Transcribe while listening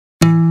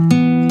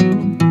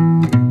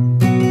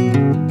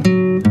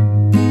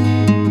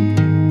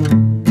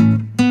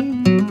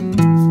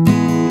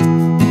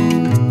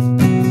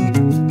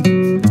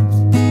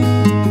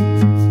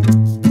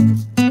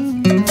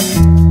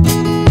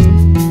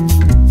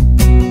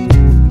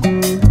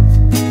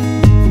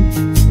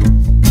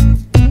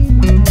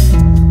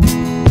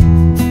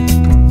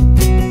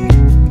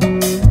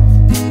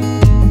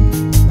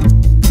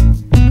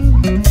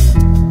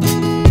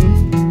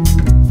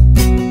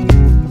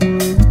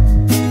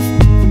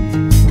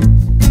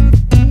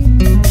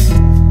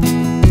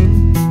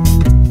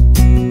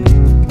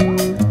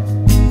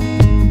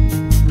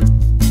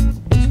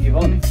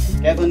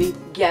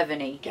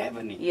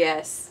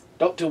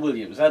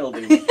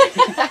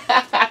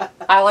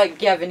like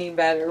Gevany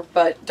better,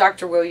 but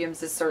Dr.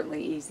 Williams is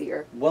certainly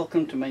easier.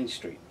 Welcome to Main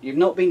Street. You've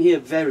not been here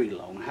very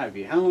long, have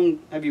you? How long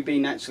have you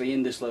been actually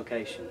in this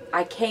location?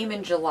 I came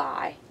in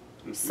July,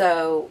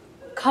 so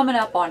coming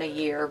up on a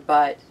year,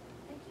 but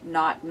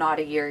not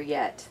a year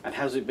yet. And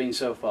how's it been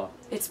so far?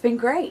 It's been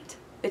great.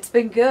 It's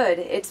been good.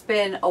 It's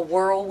been a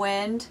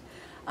whirlwind.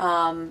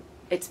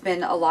 It's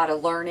been a lot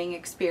of learning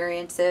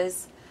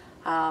experiences,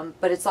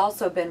 but it's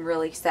also been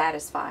really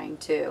satisfying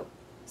too.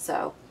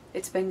 So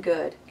it's been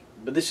good.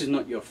 But this is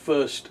not your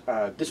first,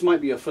 this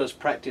might be your first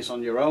practice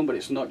on your own, but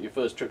it's not your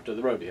first trip to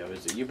the rodeo,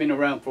 is it? You've been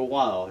around for a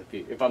while,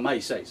 if I may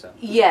say so.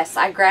 Yes,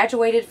 I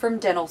graduated from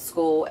dental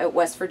school at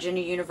West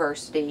Virginia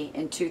University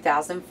in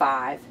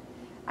 2005.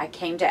 I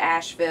came to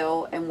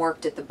Asheville and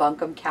worked at the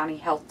Buncombe County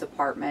Health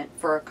Department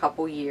for a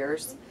couple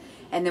years,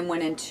 and then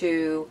went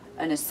into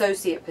an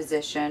associate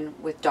position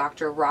with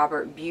Dr.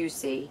 Robert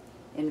Busey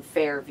in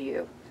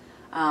Fairview,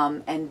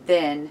 and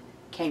then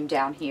came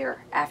down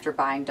here after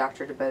buying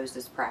Dr.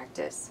 DeBose's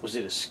practice. Was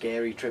it a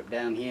scary trip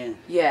down here?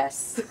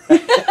 Yes.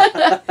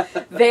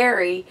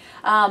 Very.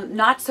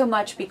 Not so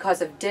much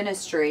because of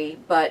dentistry,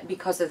 but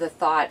because of the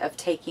thought of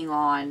taking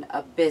on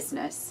a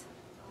business.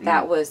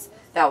 That was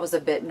a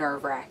bit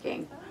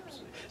nerve-wracking.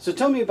 So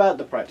tell me about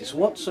the practice.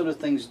 What sort of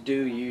things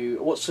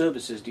what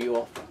services do you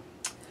offer?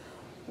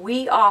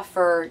 We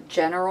offer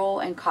general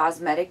and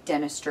cosmetic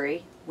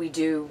dentistry. We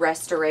do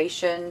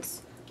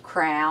restorations,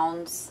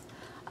 crowns.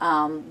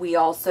 We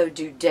also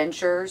do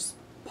dentures,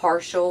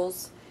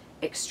 partials,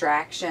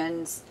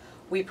 extractions.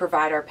 We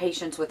provide our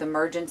patients with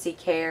emergency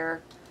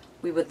care.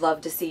 We would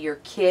love to see your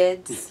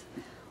kids.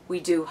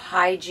 We do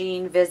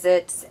hygiene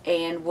visits,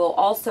 and we'll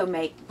also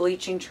make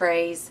bleaching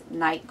trays,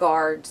 night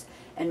guards,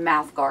 and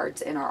mouth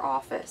guards in our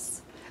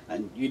office.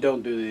 And you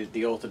don't do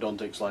the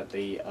orthodontics like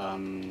the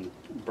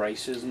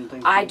braces and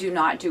things? I do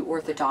not do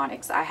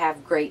orthodontics. I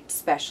have great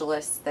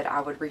specialists that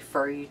I would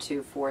refer you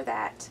to for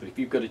that. But if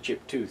you've got a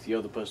chipped tooth,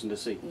 you're the person to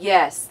see.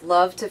 Yes,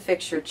 love to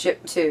fix your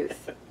chipped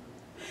tooth.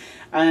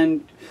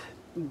 And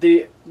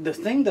the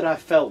thing that I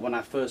felt when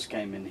I first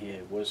came in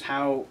here was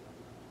how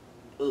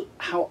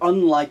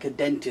unlike a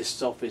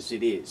dentist's office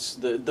it is.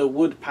 The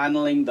wood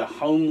paneling, the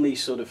homely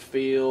sort of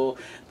feel,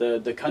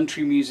 the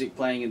country music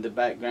playing in the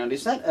background.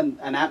 Is that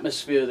an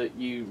atmosphere that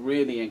you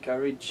really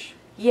encourage?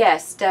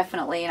 Yes,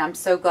 definitely, and I'm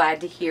so glad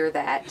to hear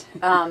that.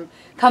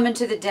 Coming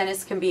to the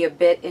dentist can be a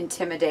bit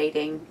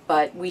intimidating,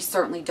 but we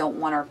certainly don't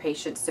want our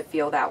patients to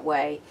feel that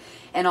way.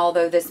 And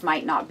although this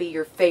might not be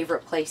your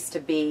favorite place to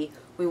be,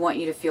 we want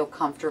you to feel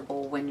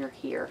comfortable when you're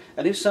here.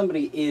 And if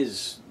somebody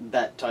is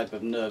that type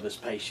of nervous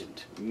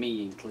patient,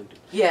 me included,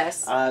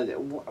 yes,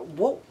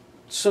 what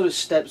sort of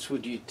steps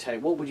would you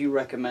take? What would you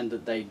recommend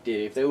that they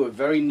did if they were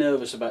very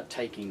nervous about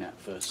taking that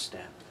first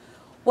step?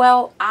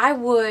 Well, I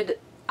would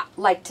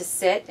like to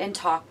sit and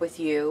talk with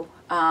you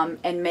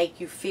and make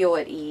you feel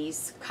at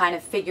ease, kind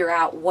of figure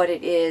out what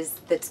it is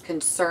that's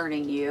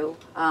concerning you,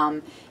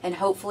 and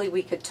hopefully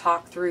we could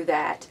talk through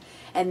that.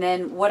 And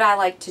then what I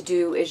like to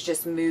do is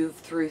just move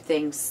through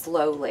things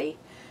slowly.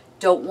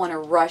 Don't want to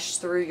rush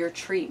through your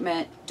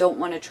treatment. Don't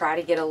want to try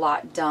to get a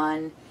lot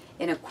done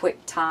in a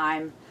quick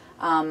time.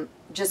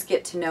 Just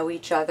get to know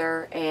each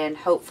other, and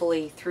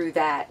hopefully through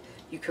that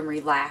you can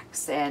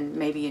relax and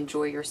maybe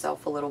enjoy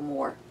yourself a little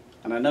more.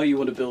 And I know you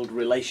want to build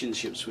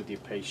relationships with your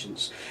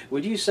patients.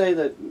 Would you say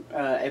that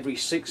every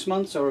 6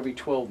 months or every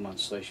 12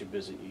 months they should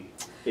visit you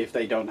if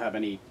they don't have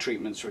any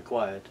treatments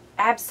required?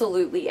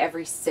 Absolutely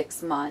every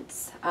 6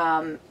 months.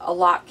 A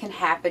lot can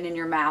happen in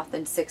your mouth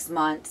in 6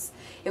 months.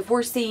 If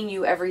we're seeing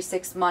you every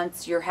 6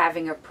 months, you're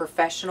having a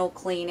professional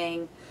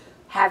cleaning,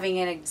 having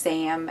an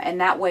exam, and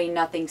that way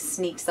nothing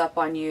sneaks up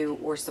on you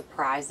or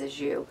surprises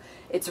you.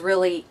 It's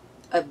really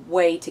a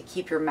way to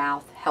keep your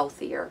mouth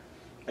healthier.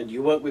 And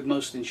you work with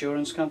most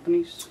insurance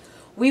companies?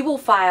 We will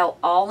file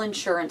all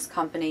insurance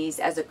companies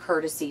as a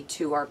courtesy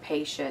to our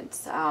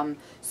patients.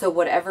 So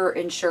whatever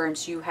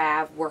insurance you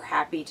have, we're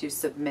happy to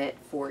submit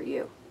for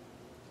you.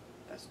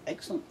 That's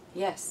excellent.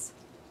 Yes.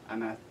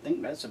 And I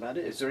think that's about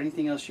it. Is there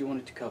anything else you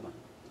wanted to cover?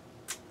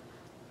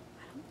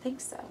 I don't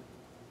think so.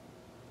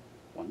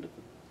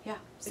 Wonderful. Yeah,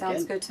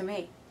 sounds good to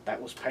me.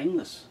 That was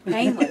painless.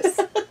 Painless.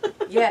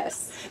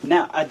 Yes.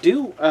 Now, I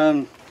do,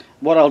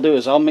 what I'll do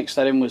is I'll mix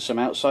that in with some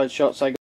outside shots I got.